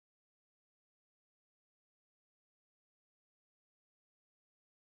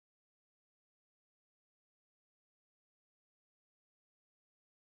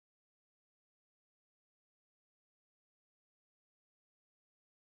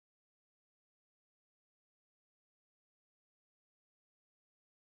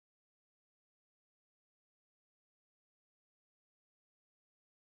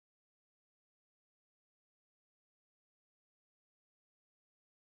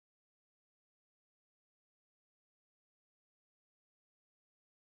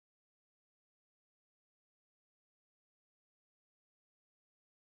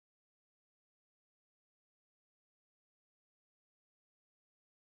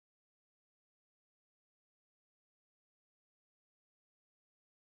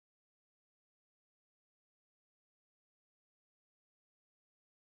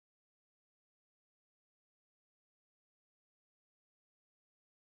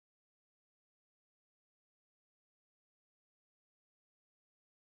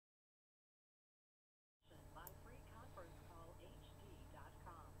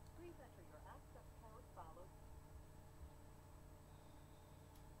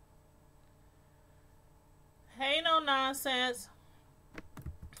nonsense.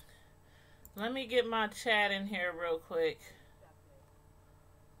 Let me get my chat in here real quick.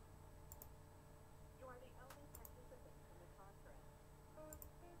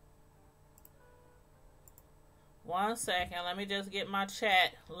 One second. Let me just get my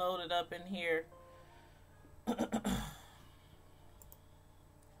chat loaded up in here.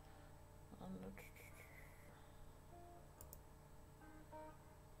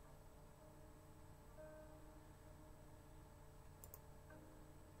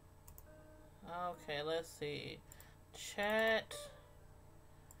 Okay, let's see. Chat.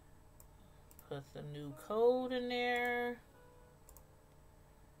 Put the new code in there.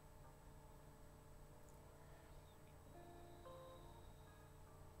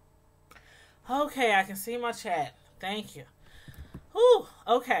 Okay, I can see my chat. Thank you. Whew,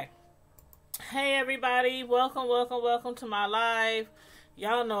 okay. Hey everybody, welcome to my live.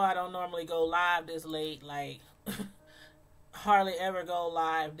 Y'all know I don't normally go live this late, like hardly ever go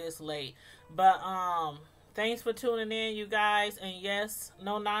live this late. But thanks for tuning in, you guys. And yes,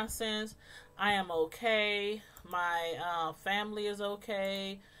 no nonsense. I am okay. My family is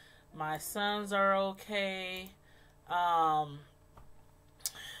okay. My sons are okay.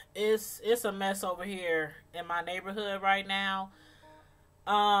 It's a mess over here in my neighborhood right now.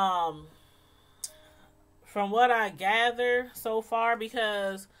 From what I gather so far,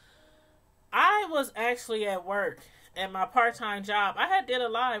 because I was actually at work at my part-time job. I had did a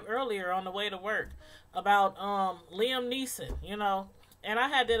live earlier on the way to work about Liam Neeson, you know, and I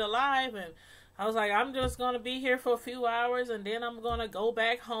had did a live, and I was like, I'm just gonna be here for a few hours, and then I'm gonna go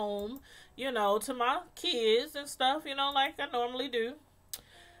back home, you know, to my kids and stuff, you know, like I normally do.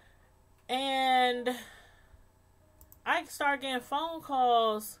 And I start getting phone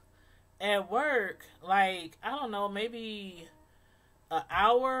calls at work, like, I don't know, maybe an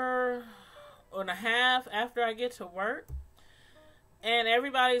hour and a half after I get to work. And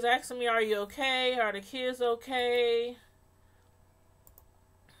everybody's asking me, are you okay? Are the kids okay?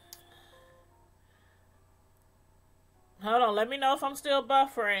 Hold on, let me know if I'm still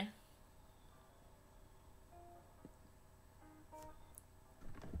buffering.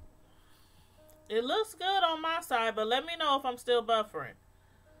 It looks good on my side, but let me know if I'm still buffering.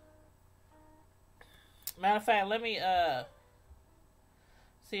 Matter of fact, let me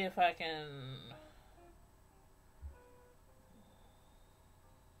see if I can.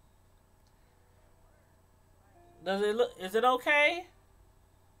 Does it look? Is it okay?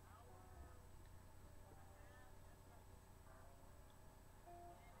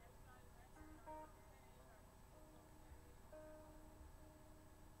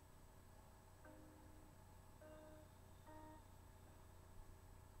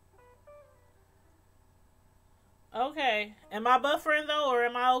 Okay. Am I buffering though, or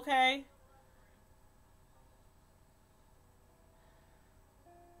am I okay?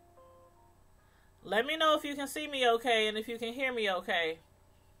 Let me know if you can see me okay and if you can hear me okay.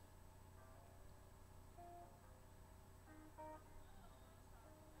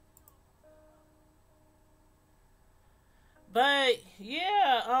 But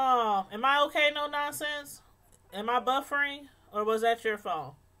yeah, am I okay? No nonsense. Am I buffering, or was that your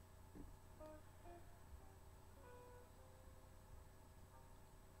phone?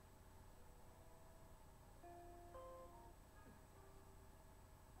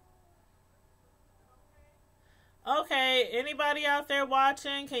 Okay, anybody out there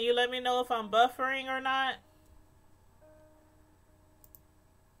watching, can you let me know if I'm buffering or not?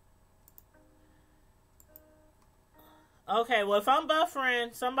 Okay, well, if I'm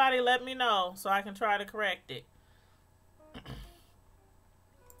buffering, somebody let me know so I can try to correct it.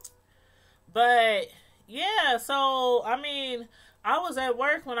 But, yeah, so, I mean, I was at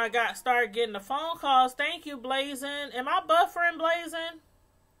work when I started getting the phone calls. Thank you, Blazing. Am I buffering, Blazing?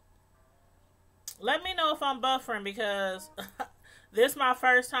 Let me know if I'm buffering, because this is my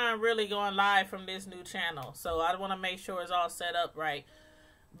first time really going live from this new channel. So I want to make sure it's all set up right.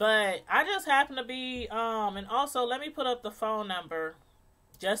 But I just happen to be, and also let me put up the phone number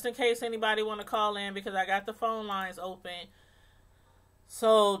just in case anybody want to call in, because I got the phone lines open.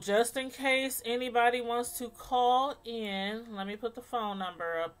 So just in case anybody wants to call in, let me put the phone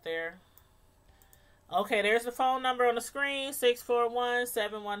number up there. Okay, there's the phone number on the screen,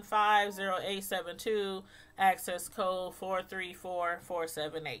 641-715-0872, access code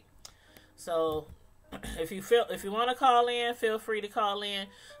 434478. So if you want to call in, feel free to call in.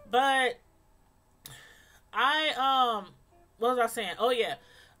 But what was I saying? Oh yeah,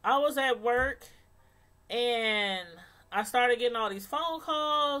 I was at work and I started getting all these phone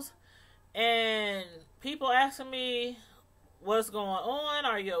calls and people asking me what's going on.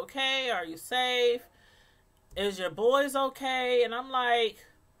 Are you okay? Are you safe? is your boys okay? And I'm like,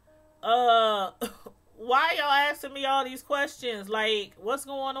 uh, why y'all asking me all these questions? Like, what's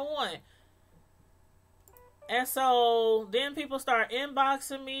going on? And so then people start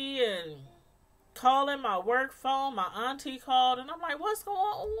inboxing me and calling my work phone. My auntie called, and I'm like, what's going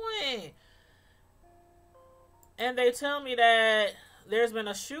on? And they tell me that there's been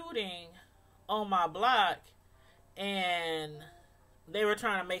a shooting on my block, and they were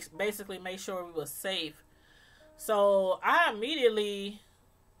trying to basically make sure we was safe. So I immediately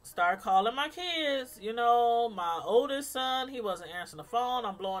start calling my kids. You know, my oldest son, he wasn't answering the phone.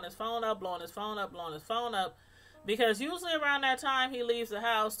 I'm blowing his phone up, blowing his phone up, blowing his phone up. Because usually around that time, he leaves the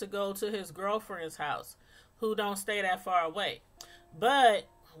house to go to his girlfriend's house, who don't stay that far away. But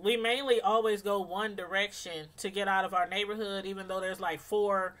we mainly always go one direction to get out of our neighborhood, even though there's like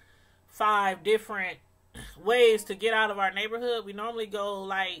 4-5 different ways to get out of our neighborhood. We normally go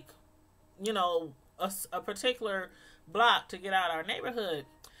like, you know, a particular block to get out of our neighborhood.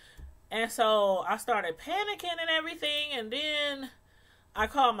 And so I started panicking and everything. And then I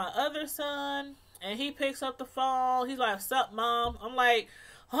called my other son, and he picks up the phone. He's like, "Sup, Mom?" I'm like,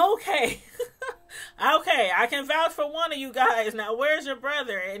 okay. Okay, I can vouch for one of you guys. Now, where's your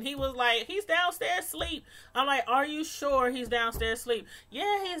brother? And he was like, he's downstairs asleep. I'm like, are you sure he's downstairs asleep?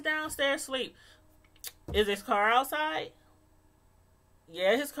 Yeah, he's downstairs asleep. Is his car outside?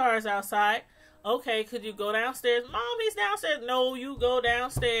 Yeah, his car is outside. Okay, could you go downstairs? Mom, he's downstairs. No, you go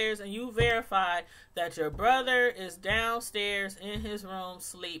downstairs and you verify that your brother is downstairs in his room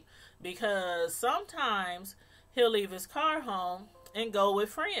sleep. Because sometimes he'll leave his car home and go with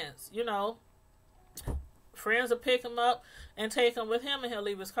friends. You know, friends will pick him up and take him with him, and he'll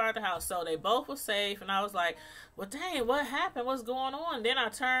leave his car at the house. So they both were safe, and I was like, well, dang, what happened? What's going on? Then I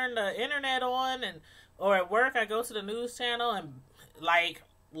turned the internet on, or at work, I go to the news channel, and like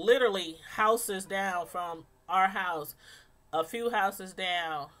literally houses down from our house, a few houses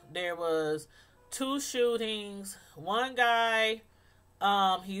down, there was 2 shootings. One guy,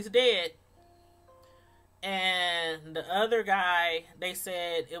 he's dead. And the other guy, they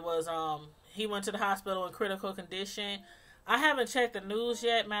said it was, he went to the hospital in critical condition. I haven't checked the news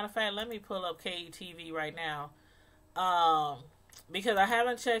yet. Matter of fact, let me pull up KUTV right now. Because I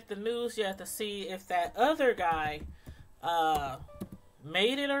haven't checked the news yet to see if that other guy,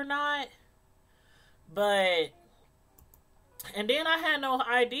 made it or not. But, and then I had no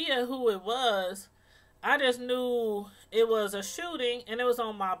idea who it was. I just knew it was a shooting, and it was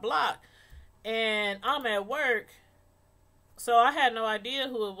on my block. And I'm at work, so I had no idea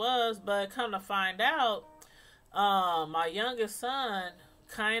who it was. But come to find out, my youngest son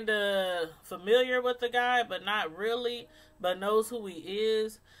kind of familiar with the guy, but not really, but knows who he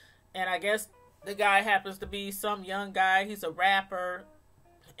is. And I guess the guy happens to be some young guy. He's a rapper.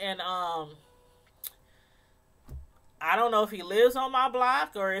 And I don't know if he lives on my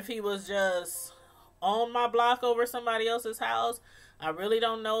block or if he was just on my block over somebody else's house. I really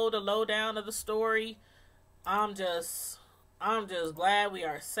don't know the lowdown of the story. I'm just glad we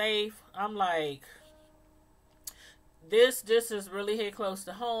are safe. I'm like, this is really hit close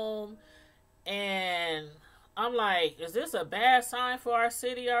to home. And I'm like, is this a bad sign for our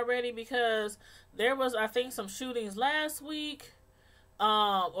city already? Because there was, I think, some shootings last week,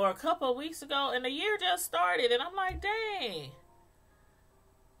 or a couple of weeks ago, and the year just started. And I'm like, dang.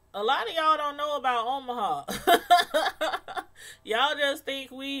 A lot of y'all don't know about Omaha. Y'all just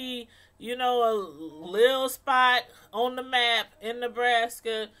think we, you know, a little spot on the map in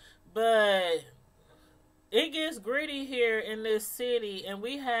Nebraska, but it gets gritty here in this city, and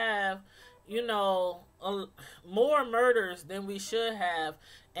we have, you know, more murders than we should have,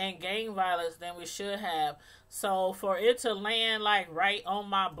 and gang violence than we should have. So for it to land like right on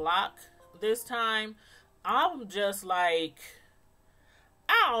my block this time, I'm just like,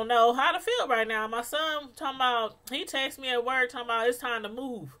 I don't know how to feel right now. My son talking about, he texts me at work talking about it's time to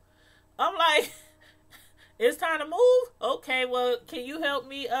move. I'm like, it's time to move? Okay, well, can you help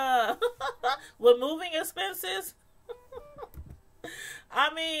me with moving expenses?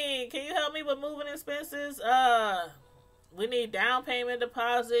 I mean, can you help me with moving expenses? We need down payment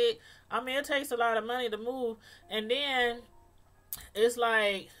deposit. I mean, it takes a lot of money to move. And then it's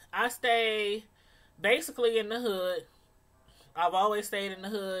like I stay basically in the hood. I've always stayed in the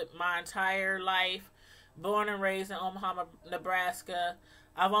hood my entire life. Born and raised in Omaha, Nebraska.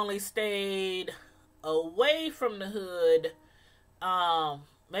 I've only stayed away from the hood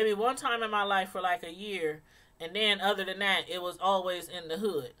maybe one time in my life for like a year. And then other than that, it was always in the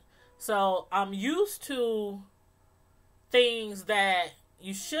hood. So I'm used to things that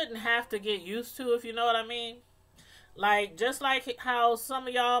you shouldn't have to get used to, if you know what I mean. Like, just like how some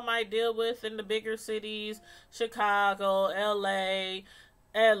of y'all might deal with in the bigger cities, Chicago, LA,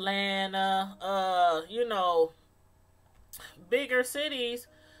 Atlanta, bigger cities,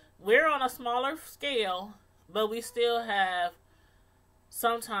 we're on a smaller scale, but we still have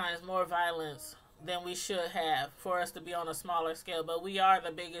sometimes more violence than we should have for us to be on a smaller scale. But we are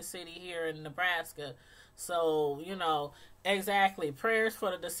the biggest city here in Nebraska. So, exactly. Prayers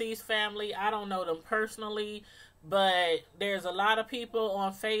for the deceased family. I don't know them personally, but there's a lot of people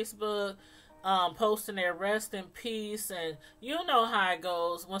on Facebook posting their rest in peace. And you know how it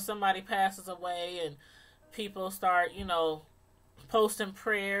goes when somebody passes away and people start, posting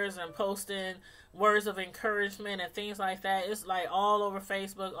prayers and posting words of encouragement and things like that. It's like all over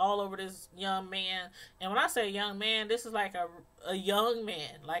Facebook, all over this young man. And when I say young man, this is like a young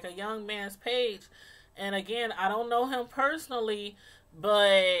man, like a young man's page. And again, I don't know him personally,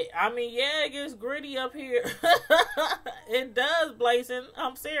 but I mean, yeah, it gets gritty up here. It does, Blazing.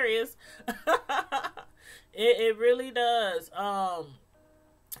 I'm serious. It really does.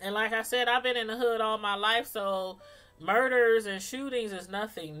 And like I said, I've been in the hood all my life, so murders and shootings is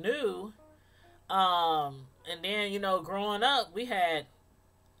nothing new. And then, growing up, we had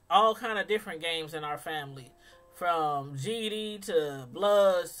all kind of different games in our family, from GD to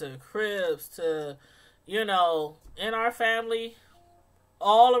Bloods to Crips to, in our family,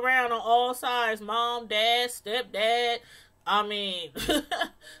 all around on all sides, mom, dad, stepdad. I mean,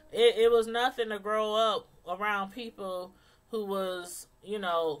 it was nothing to grow up around people who was,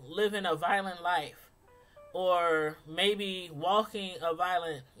 living a violent life. Or maybe walking a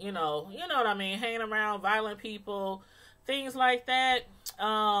violent, you know what I mean, hanging around violent people, things like that,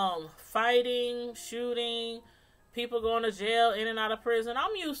 fighting, shooting, people going to jail, in and out of prison.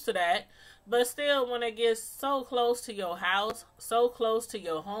 I'm used to that, but still, when it gets so close to your house, so close to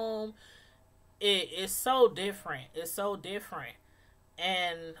your home, it's so different. It's so different.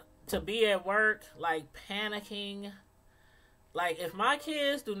 And to be at work, like, panicking, like, if my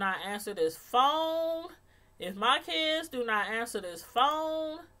kids do not answer this phone, I'm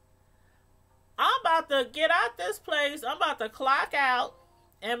about to get out this place. I'm about to clock out.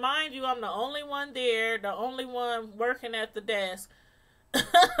 And mind you, I'm the only one there, the only one working at the desk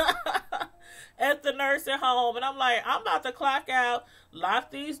at the nursing home. And I'm like, I'm about to clock out,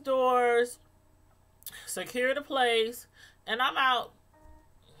 lock these doors, secure the place, and I'm out.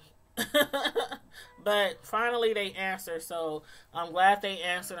 But finally they answered, so I'm glad they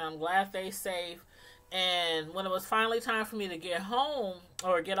answered. I'm glad they safe. And when it was finally time for me to get home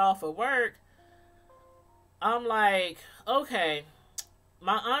or get off of work, I'm like, okay,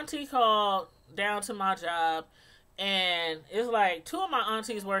 my auntie called down to my job, and it's like 2 of my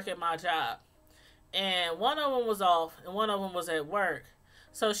aunties work at my job, and one of them was off and one of them was at work.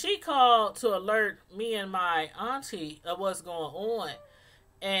 So she called to alert me and my auntie of what's going on.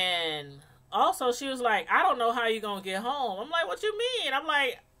 And also she was like, I don't know how you're going to get home. I'm like, what you mean? I'm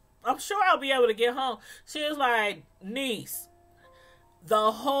like, I'm sure I'll be able to get home. She was like, niece,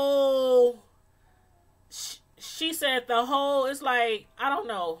 she said it's like, I don't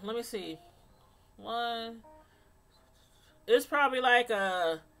know. Let me see. It's probably like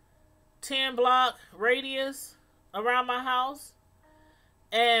a 10 block radius around my house.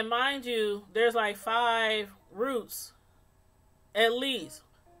 And mind you, there's like 5 routes. At least.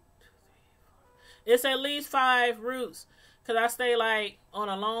 It's at least 5 routes. Because I stay like on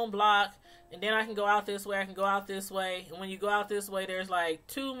a long block, and then I can go out this way, I can go out this way. And when you go out this way, there's like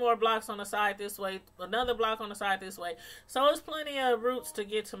 2 more blocks on the side this way, another block on the side this way. So it's plenty of routes to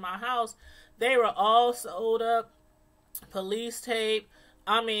get to my house. They were all sold up. Police tape.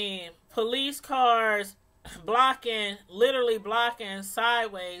 I mean, police cars literally blocking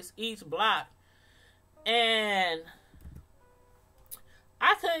sideways each block. And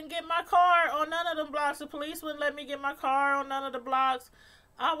I couldn't get my car on none of them blocks. The police wouldn't let me get my car on none of the blocks.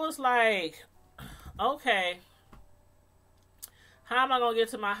 I was like, okay, how am I going to get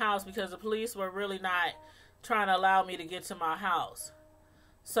to my house? Because the police were really not trying to allow me to get to my house.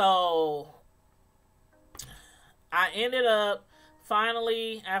 So I ended up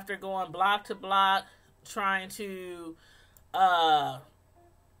finally, after going block to block, trying to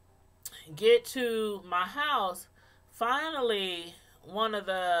get to my house, finally one of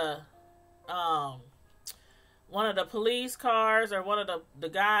the police cars, or one of the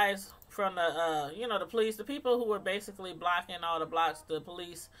guys from the the police, the people who were basically blocking all the blocks, the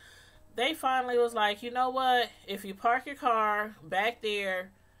police, they finally was like, you know what, if you park your car back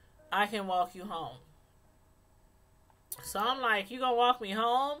there, I can walk you home. So I'm like, you gonna walk me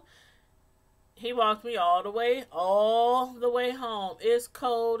home? He walked me all the way home. It's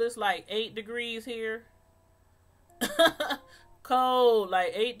cold. It's like 8 degrees here. Cold,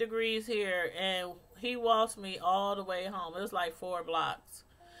 like 8 degrees here, and he walked me all the way home. It was like 4 blocks.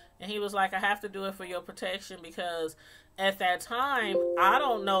 And he was like, I have to do it for your protection because at that time, I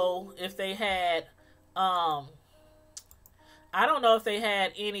don't know if they had,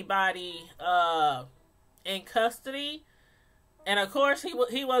 anybody in custody. And of course,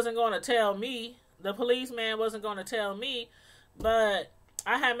 he wasn't going to tell me. The policeman wasn't going to tell me. But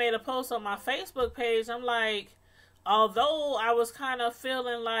I had made a post on my Facebook page. I'm like, although I was kind of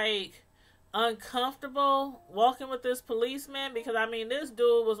feeling like uncomfortable walking with this policeman, because I mean this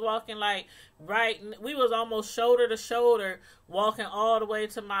dude was walking like we was almost shoulder to shoulder walking all the way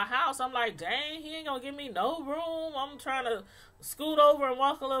to my house. I'm like, dang, he ain't gonna give me no room. I'm trying to scoot over and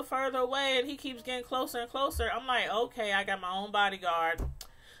walk a little further away, and he keeps getting closer and closer. I'm like, okay, I got my own bodyguard.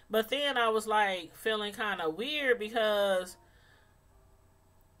 But then I was like feeling kind of weird because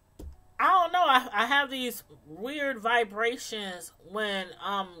I don't know, I have these weird vibrations when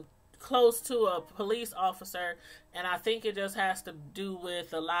I'm close to a police officer, and I think it just has to do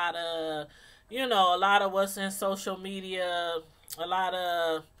with a lot of what's in social media, a lot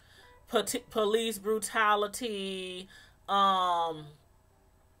of police brutality. It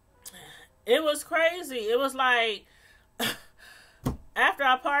was crazy. It was like after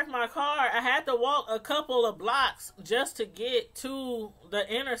I parked my car, I had to walk a couple of blocks just to get to the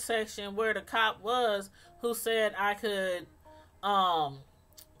intersection where the cop was, who said I could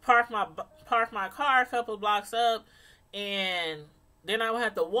park my car a couple of blocks up, and then I would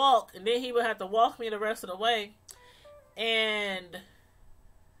have to walk, and then he would have to walk me the rest of the way. And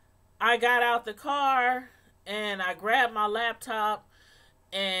I got out the car, and I grabbed my laptop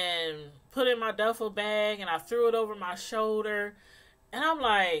and put it in my duffel bag, and I threw it over my shoulder. And I'm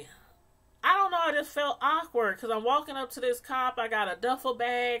like, I don't know, I just felt awkward because I'm walking up to this cop. I got a duffel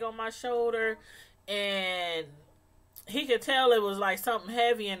bag on my shoulder, and he could tell it was like something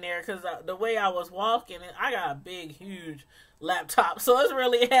heavy in there because the way I was walking, and I got a big, huge laptop, so it's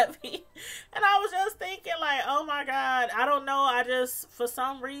really heavy. And I was just thinking like, oh my God, I don't know. I just, for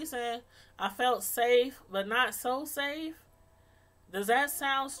some reason, I felt safe, but not so safe. Does that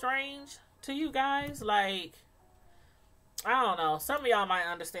sound strange to you guys? Like, I don't know. Some of y'all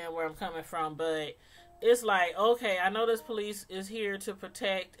might understand where I'm coming from, but it's like, okay, I know this police is here to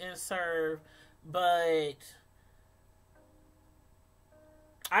protect and serve, but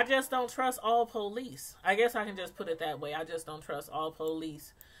I just don't trust all police. I guess I can just put it that way. I just don't trust all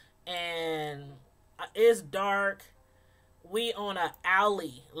police. And it's dark. We on an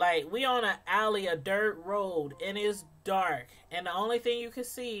alley. Like, we on an alley, a dirt road, and it's dark. And the only thing you can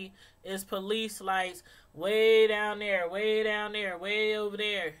see is police lights way down there, way down there, way over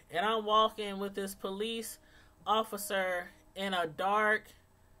there. And I'm walking with this police officer in a dark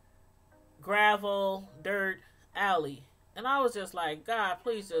gravel dirt alley. And I was just like, God,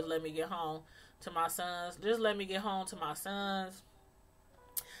 please just let me get home to my sons. Just let me get home to my sons.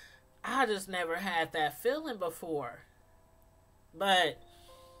 I just never had that feeling before. But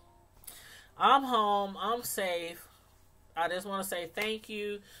I'm home. I'm safe. I just want to say thank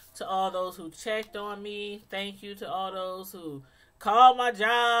you to all those who checked on me. Thank you to all those who called my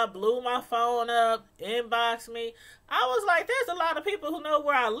job, blew my phone up, inboxed me. I was like, there's a lot of people who know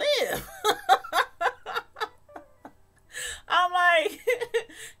where I live. I'm like,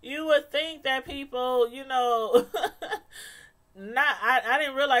 you would think that people, I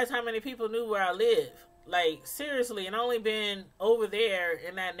didn't realize how many people knew where I live. Like, seriously, and only been over there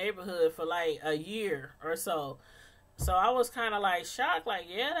in that neighborhood for like a year or so. So I was kind of like shocked, like,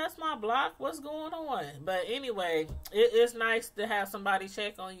 yeah, that's my block. What's going on? But anyway, it's nice to have somebody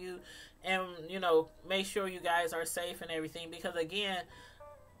check on you and, make sure you guys are safe and everything. Because again,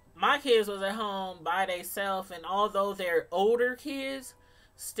 my kids was at home by themselves, and although they're older kids,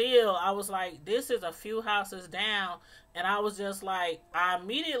 still, I was like, this is a few houses down. And I was just like, I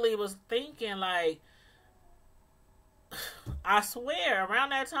immediately was thinking like, I swear, around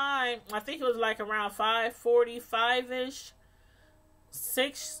that time, I think it was like around 5:45-ish,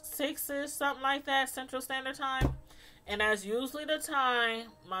 6-ish, something like that, Central Standard Time. And that's usually the time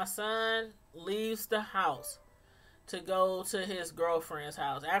my son leaves the house to go to his girlfriend's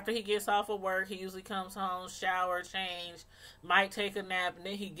house. After he gets off of work, he usually comes home, shower, change, might take a nap, and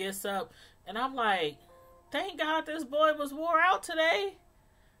then he gets up. And I'm like, thank God this boy was wore out today.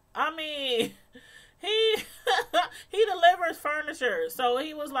 I mean, he delivers furniture, so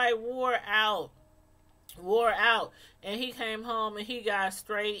he was like wore out, and he came home and he got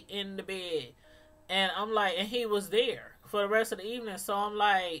straight in the bed. And I'm like, and he was there for the rest of the evening. So I'm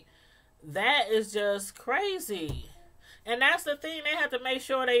like, that is just crazy. And that's the thing. They had to make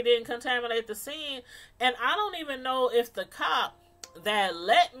sure they didn't contaminate the scene. And I don't even know if the cop that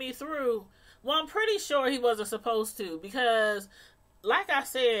let me through, well, I'm pretty sure he wasn't supposed to, because like I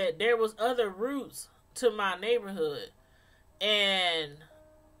said, there was other routes to my neighborhood. And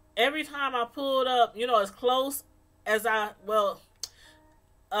every time I pulled up, you know, as close as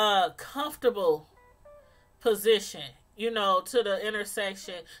comfortable position, you know, to the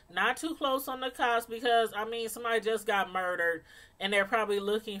intersection, not too close on the cops, because I mean, somebody just got murdered and they're probably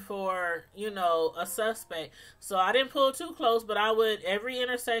looking for, you know, a suspect. So I didn't pull too close, but I would, every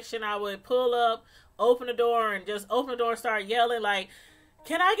intersection, I would pull up, open the door, and just open the door and start yelling like,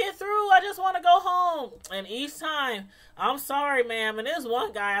 can I get through? I just want to go home. And each time, I'm sorry, ma'am. And this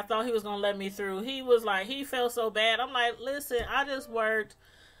one guy, I thought he was going to let me through. He was like, he felt so bad. I'm like, listen, I just worked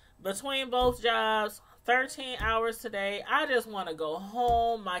between both jobs 13 hours today. I just want to go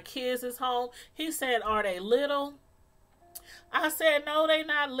home. My kids is home. He said, are they little? I said, no, they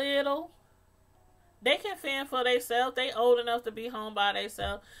not little. They can fend for themselves. They old enough to be home by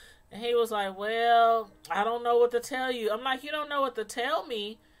themselves. And he was like, well, I don't know what to tell you. I'm like, you don't know what to tell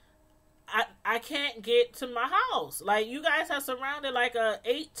me. I can't get to my house. Like, you guys have surrounded like a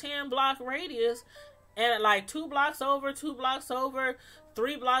 8-10 block radius, and like 2 blocks over, 2 blocks over,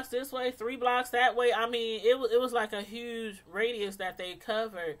 3 blocks this way, 3 blocks that way. I mean, it was like a huge radius that they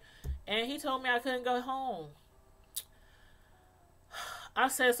covered. And he told me I couldn't go home. I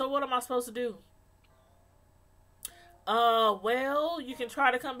said, so what am I supposed to do? Well, you can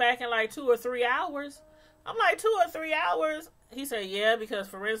try to come back in like 2 or 3 hours. I'm like, 2 or 3 hours? He said, yeah, because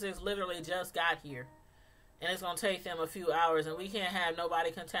forensics literally just got here. And it's going to take them a few hours, and we can't have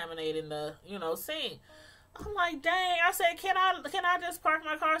nobody contaminating the, you know, scene. I'm like, dang. I said, can I just park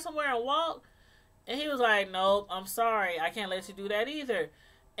my car somewhere and walk? And he was like, nope, I'm sorry. I can't let you do that either.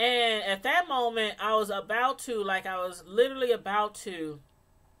 And at that moment, I was literally about to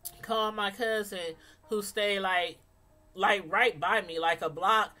call my cousin, who stayed like right by me, like a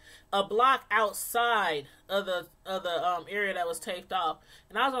block outside of the area that was taped off.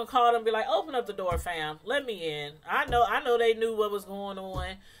 And I was gonna call them and be like, open up the door, fam, let me in. I know they knew what was going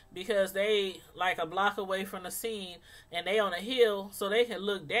on, because they like a block away from the scene, and they on a hill, so they can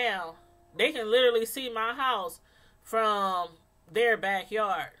look down. They can literally see my house from their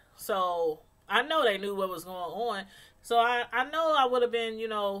backyard. So I know they knew what was going on. So I know I would have been, you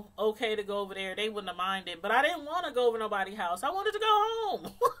know, okay to go over there. They wouldn't have minded. But I didn't want to go over nobody's house. I wanted to go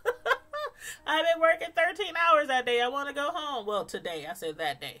home. I've been working 13 hours that day. I want to go home. Well, today. I said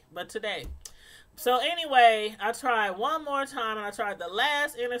that day. But today. So anyway, I tried one more time. And I tried the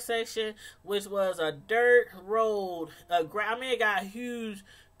last intersection, which was a dirt road. It got huge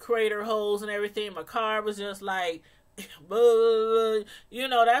crater holes and everything. My car was just like, you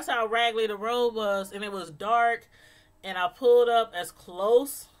know, that's how raggedy the road was. And it was dark. And I pulled up as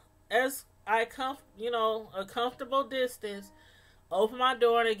close as a comfortable distance. Opened my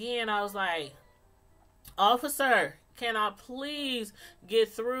door, and again, I was like, officer, can I please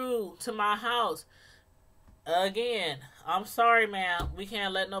get through to my house? Again, I'm sorry, ma'am. We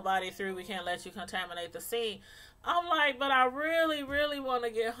can't let nobody through. We can't let you contaminate the scene. I'm like, but I really, really want to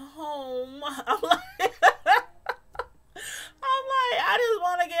get home. I'm like, I just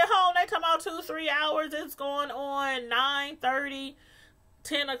want to get home. They come out 2-3 hours. It's going on 9:30,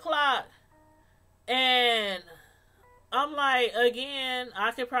 10 o'clock. And I'm like, again,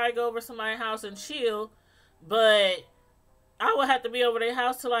 I could probably go over to somebody's house and chill, but I would have to be over their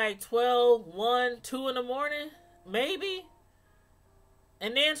house till like 12, 1, 2 in the morning, maybe.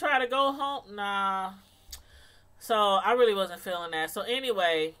 And then try to go home. Nah. So I really wasn't feeling that. So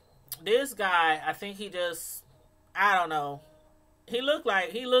anyway, this guy, I think he just, I don't know. He looked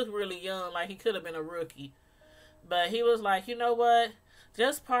really young, like he could have been a rookie. But he was like, you know what?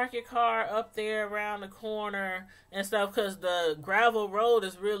 Just park your car up there around the corner and stuff, because the gravel road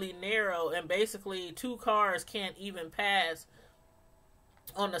is really narrow, and basically 2 cars can't even pass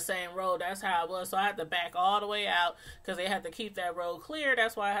on the same road. That's how it was. So I had to back all the way out, because they had to keep that road clear.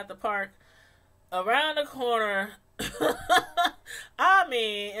 That's why I had to park around the corner. I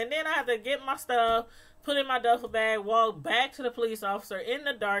mean, and then I had to get my stuff, put in my duffel bag, walk back to the police officer in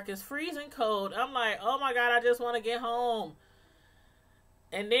the dark. It's freezing cold. I'm like, oh my God, I just want to get home.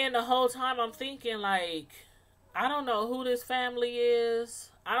 And then the whole time I'm thinking, like, I don't know who this family is.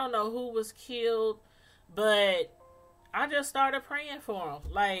 I don't know who was killed. But I just started praying for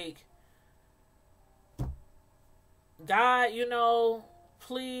them. Like, God, you know,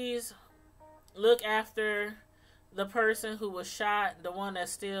 please look after the person who was shot, the one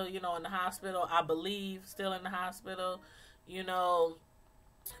that's still, you know, in the hospital, I believe, still in the hospital, you know,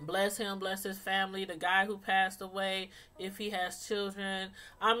 Bless him, bless his family, the guy who passed away, if he has children.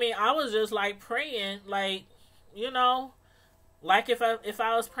 I mean, I was just like praying, like, you know, like if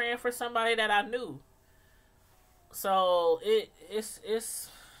I was praying for somebody that I knew. So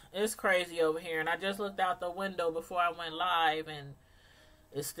it's crazy over here. And I just looked out the window before I went live, and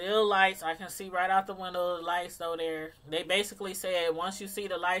it's still lights. I can see right out the window the lights though there. They basically said once you see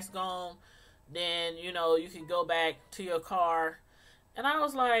the lights gone, then you can go back to your car. And I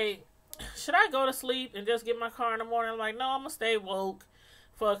was like, should I go to sleep and just get my car in the morning? I'm like, no, I'm gonna stay woke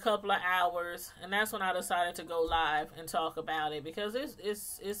for a couple of hours. And that's when I decided to go live and talk about it, because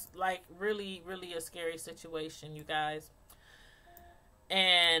it's like really, really a scary situation, you guys.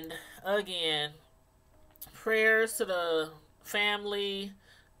 And again, prayers to the family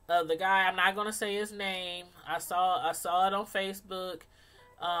of the guy. I'm not gonna say his name. I saw it on Facebook.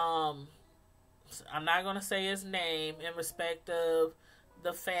 I'm not gonna say his name in respect of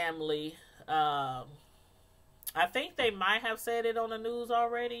the family. I think they might have said it on the news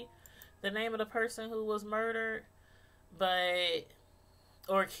already, the name of the person who was murdered,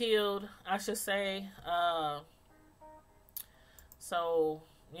 or killed, I should say. So,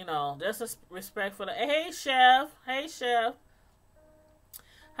 just a respect for the. Hey, chef,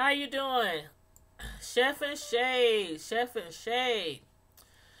 how you doing? Chef and shade.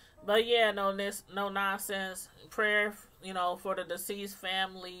 But yeah, no nonsense. Prayer, for the deceased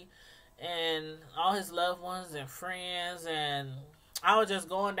family and all his loved ones and friends. And I was just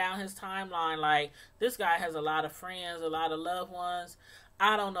going down his timeline, like, this guy has a lot of friends, a lot of loved ones.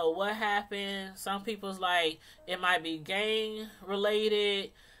 I don't know what happened. Some people's like, it might be gang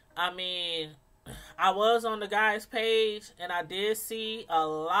related. I mean, I was on the guy's page and I did see a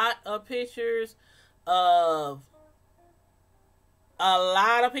lot of pictures of a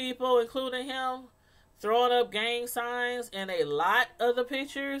lot of people, including him, throwing up gang signs in a lot of the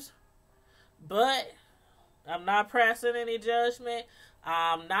pictures. But I'm not pressing any judgment.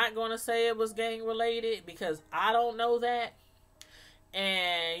 I'm not going to say it was gang related because I don't know that.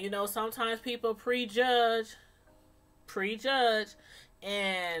 And, sometimes people prejudge,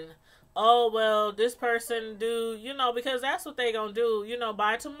 and, oh, well, this person because that's what they gonna do.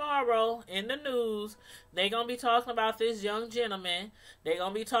 By tomorrow in the news, they gonna be talking about this young gentleman. They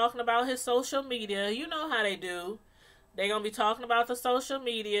gonna be talking about his social media. You know how they do. They gonna be talking about the social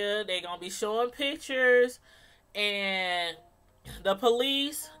media. They gonna be showing pictures, and the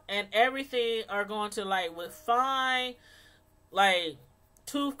police and everything are going to, like, with fine, like,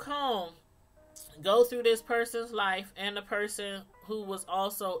 tooth comb, go through this person's life and the person who was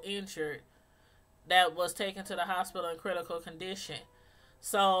also injured that was taken to the hospital in critical condition.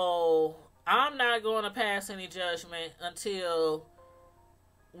 So I'm not going to pass any judgment until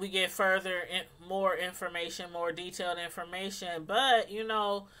we get more information, more detailed information. But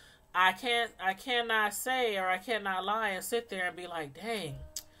I cannot say, or I cannot lie and sit there and be like, dang,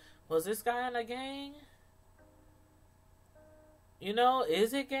 was this guy in a gang?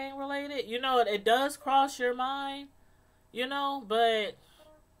 Is it gang related? It does cross your mind, but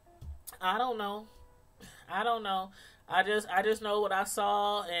I don't know. I just know what I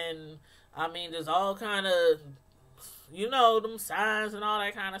saw, and I mean, there's all kind of, them signs and all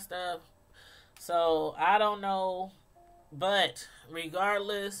that kind of stuff. So I don't know, but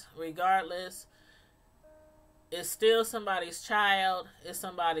regardless, it's still somebody's child. It's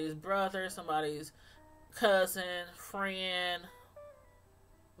somebody's brother, somebody's cousin, friend,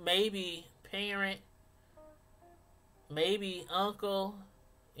 maybe parent, maybe uncle,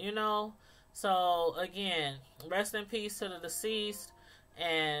 So again, rest in peace to the deceased.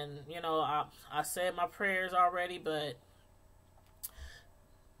 And I said my prayers already, but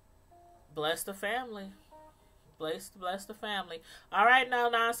bless the family. Bless the family. All right, now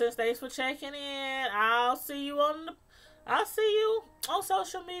nonsense. Thanks for checking in. I'll see you on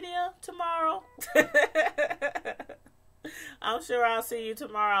social media tomorrow. I'm sure I'll see you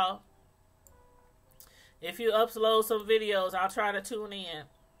tomorrow. If you upload some videos, I'll try to tune in.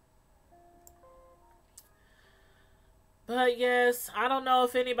 But yes, I don't know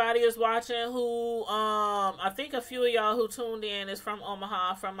if anybody is watching who, I think a few of y'all who tuned in is from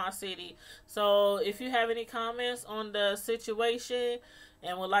Omaha, from my city. So if you have any comments on the situation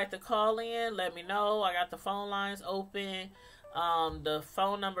and would like to call in, let me know. I got the phone lines open. The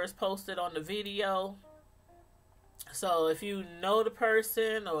phone number is posted on the video. So if you know the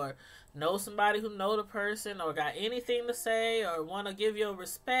person, or know somebody who know the person, or got anything to say, or want to give your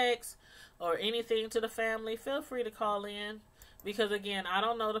respects or anything to the family, feel free to call in. Because again, I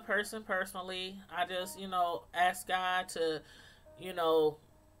don't know the person personally. I just, ask God to,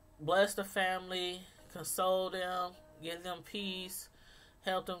 bless the family, console them, give them peace,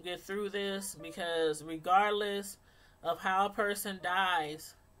 help them get through this, because regardless of how a person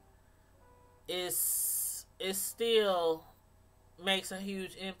dies, it still makes a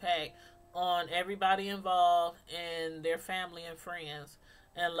huge impact on everybody involved and their family and friends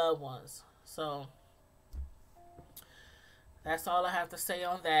and loved ones. So that's all I have to say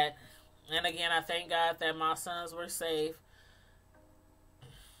on that. And again, I thank God that my sons were safe.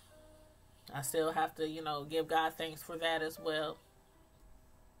 I still have to, give God thanks for that as well.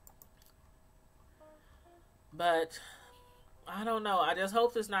 But I don't know. I just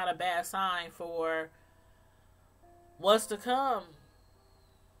hope it's not a bad sign for what's to come.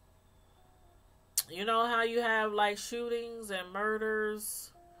 You know how you have like shootings and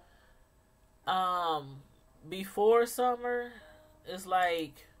murders before summer? It's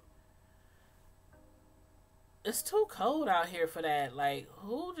like, it's too cold out here for that. Like,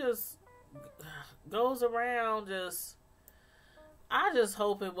 who just goes around I just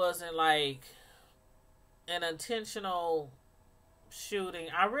hope it wasn't like an intentional shooting.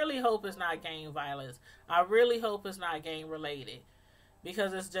 I really hope it's not gang violence. I really hope it's not gang related,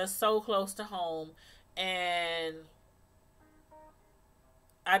 because it's just so close to home. And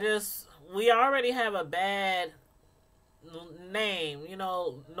we already have a bad name,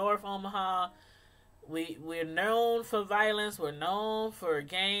 North Omaha. We're known for violence. We're known for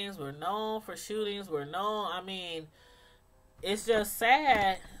gangs. We're known for shootings. It's just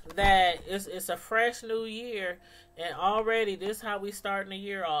sad that it's a fresh new year, and already this is how we starting the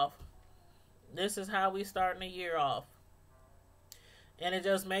year off. This is how we starting the year off. And it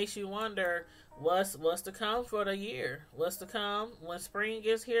just makes you wonder what's to come for the year. What's to come when spring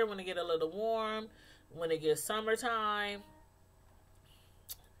gets here, when it get a little warm, when it gets summertime.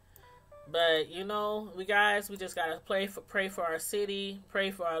 But we just gotta pray for our city,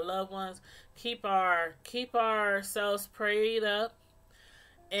 pray for our loved ones, keep ourselves prayed up.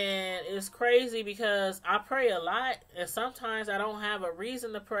 And it's crazy because I pray a lot, and sometimes I don't have a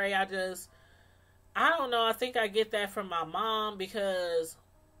reason to pray. I don't know. I think I get that from my mom, because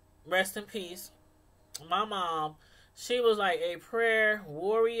rest in peace, my mom, she was like a prayer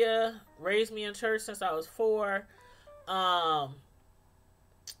warrior, raised me in church since I was 4.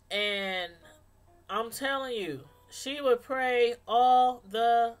 And I'm telling you, she would pray all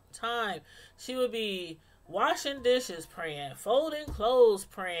the time. She would be washing dishes praying, folding clothes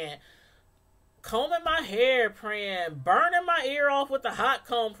praying, combing my hair praying, burning my ear off with a hot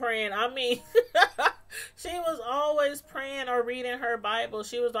comb praying. She was always praying or reading her Bible.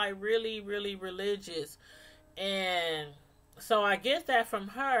 She was like really, really religious. And so I get that from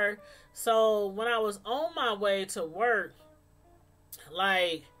her. So when I was on my way to work,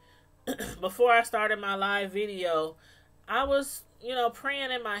 like, before I started my live video, I was,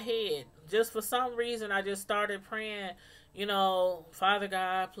 praying in my head. Just for some reason, I just started praying, Father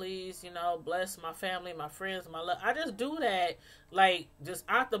God, please, bless my family, my friends, my love. I just do that, like, just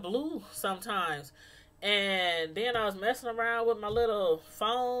out the blue sometimes. And then I was messing around with my little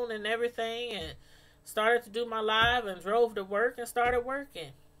phone and everything, and started to do my live and drove to work and started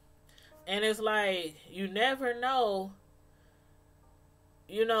working. And it's like, you never know,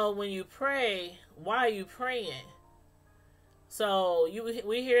 when you pray, why you praying. So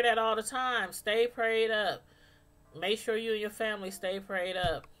we hear that all the time. Stay prayed up. Make sure you and your family stay prayed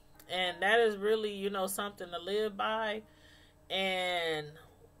up. And that is really, something to live by. And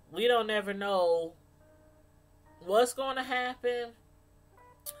we don't ever know what's going to happen,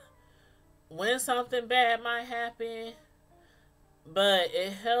 when something bad might happen. But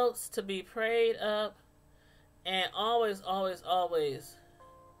it helps to be prayed up. And always, always, always,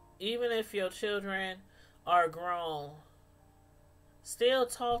 even if your children are grown, still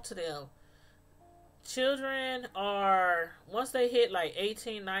talk to them. Children are, once they hit like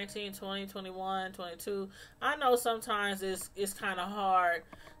 18, 19, 20, 21, 22, I know sometimes it's kind of hard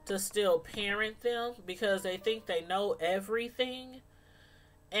to still parent them because they think they know everything.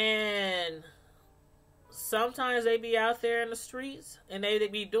 And sometimes they be out there in the streets and they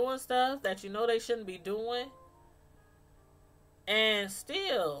be doing stuff that they shouldn't be doing. And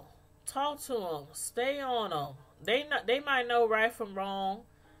still talk to them, stay on them. They might know right from wrong.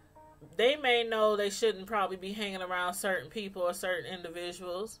 They may know they shouldn't probably be hanging around certain people or certain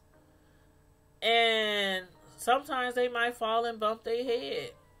individuals. And sometimes they might fall and bump their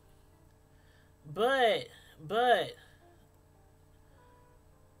head. But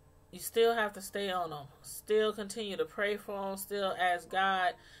you still have to stay on them. Still continue to pray for them. Still ask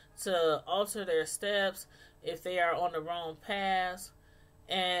God to alter their steps if they are on the wrong path.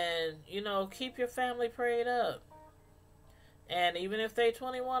 And, keep your family prayed up. And even if they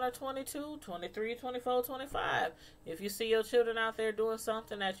 21 or 22, 23, 24, 25, if you see your children out there doing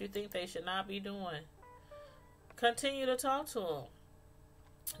something that you think they should not be doing, continue to talk to them.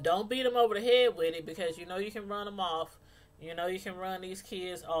 Don't beat them over the head with it, because you know you can run them off. You know you can run these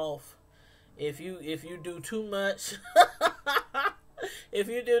kids off if you do too much. If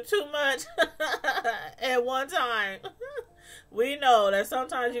you do too much at one time. We know that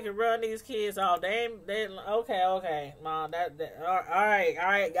sometimes you can run these kids off. They okay, mom. All right.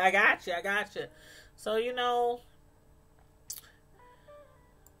 I got you. So you know.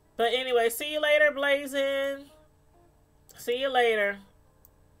 But anyway, see you later, Blazing. See you later.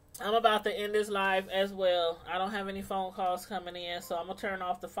 I'm about to end this live as well. I don't have any phone calls coming in, so I'm gonna turn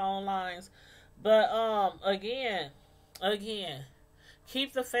off the phone lines. But again,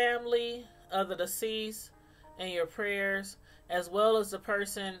 keep the family of the deceased in your prayers, as well as the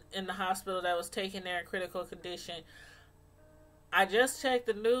person in the hospital that was taken there in critical condition. I just checked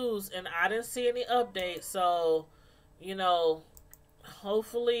the news and I didn't see any updates, so you know,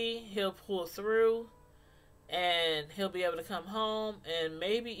 hopefully he'll pull through and he'll be able to come home and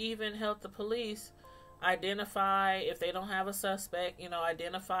maybe even help the police identify, if they don't have a suspect, you know,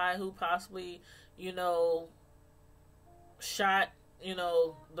 identify who possibly, you know, shot, you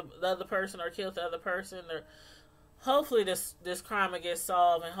know, the other person or killed the other person. Or hopefully this crime will get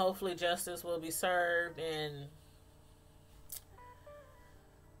solved, and hopefully justice will be served. And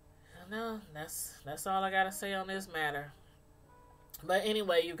no, that's all I gotta say on this matter. But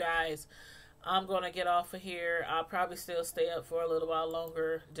anyway, you guys, I'm going to get off of here. I'll probably still stay up for a little while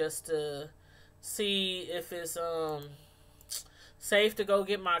longer just to see if it's safe to go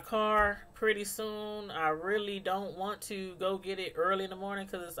get my car pretty soon. I really don't want to go get it early in the morning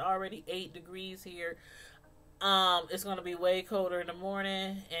because it's already 8 degrees here. It's going to be way colder in the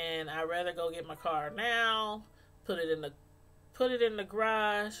morning, and I'd rather go get my car now, put it in the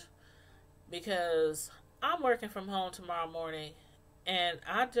garage, because I'm working from home tomorrow morning. And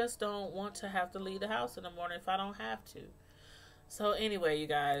I just don't want to have to leave the house in the morning if I don't have to. So anyway, you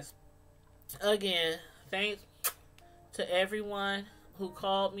guys, again, thanks to everyone who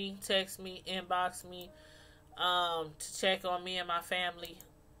called me, texted me, inboxed me, to check on me and my family,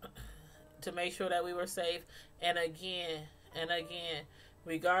 to make sure that we were safe. And again,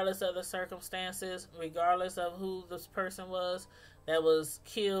 regardless of the circumstances, regardless of who this person was that was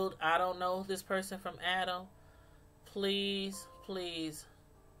killed, I don't know this person from Adam. Please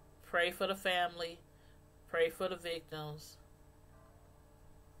pray for the family, pray for the victims,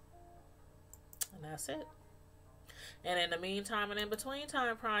 and that's it. And in the meantime and in between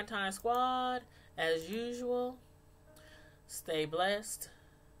time, Prime Time Squad, as usual, stay blessed,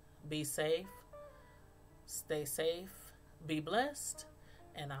 be safe, stay safe, be blessed,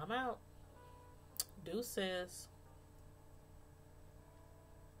 and I'm out. Deuces.